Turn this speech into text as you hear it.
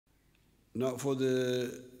Now, for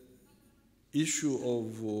the issue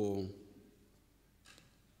of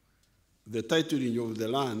the titling of the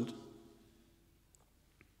land,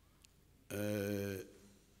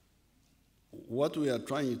 what we are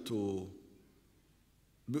trying to,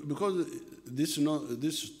 because this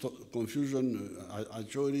confusion,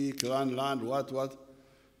 actually, clan land,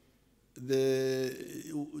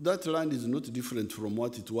 that land is not different from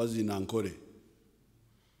what it was in Ankole.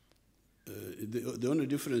 The only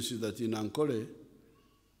difference is that in Ankole,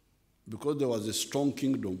 because there was a strong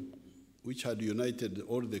kingdom which had united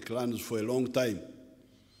all the clans for a long time,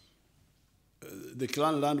 the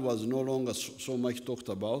clan land was no longer so much talked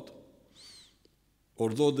about.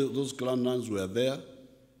 Although those clan lands were there,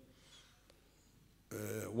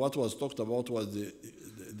 what was talked about was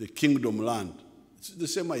the kingdom land. It's the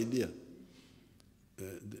same idea.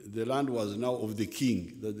 The land was now of the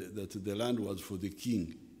king, that the land was for the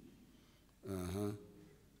king.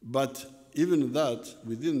 But even that,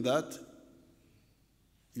 within that,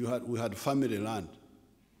 we had family land.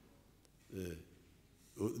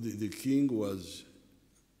 The king was,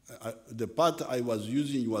 the part I was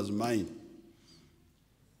using was mine.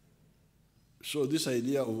 So this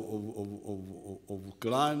idea of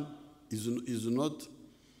clan is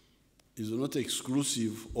not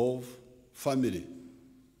exclusive of family.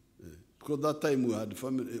 Because that time we had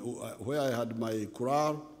family, where I had my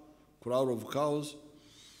corral of cows,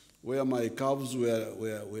 where my calves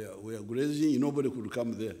were grazing, nobody could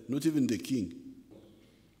come there, not even the king.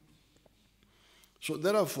 So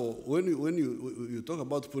therefore, when you talk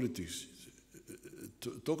about politics,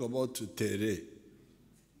 talk about tere.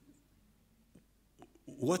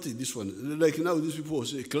 What is this one? Like now these people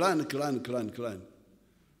say clan.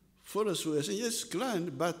 For us, we are saying, yes,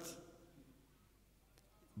 clan,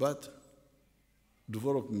 but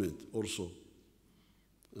development also.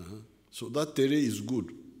 So that tere is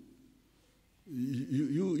good.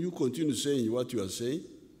 You continue saying what you are saying.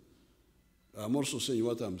 I'm also saying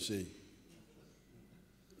what I'm saying.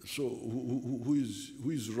 So who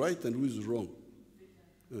is right and who is wrong?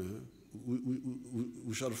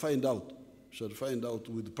 We shall find out.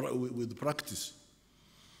 With practice.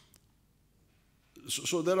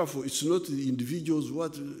 So therefore, it's not the individuals.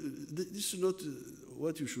 This is not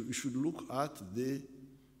what you should. You should look at the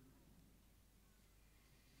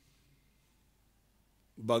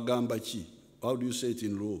bagambachi. How do you say it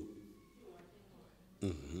in law?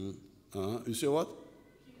 You say what?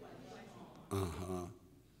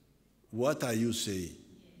 What are you saying?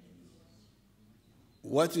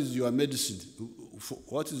 What is your medicine?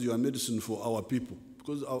 What is your medicine for our people?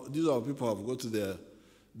 Because these our people have got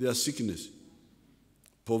their sickness.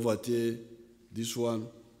 Poverty, this one,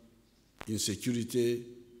 insecurity,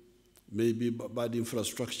 maybe bad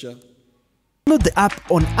infrastructure. Download the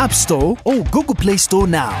app on App Store or Google Play Store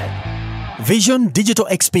now. Vision Digital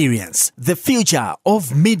Experience, the future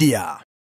of media.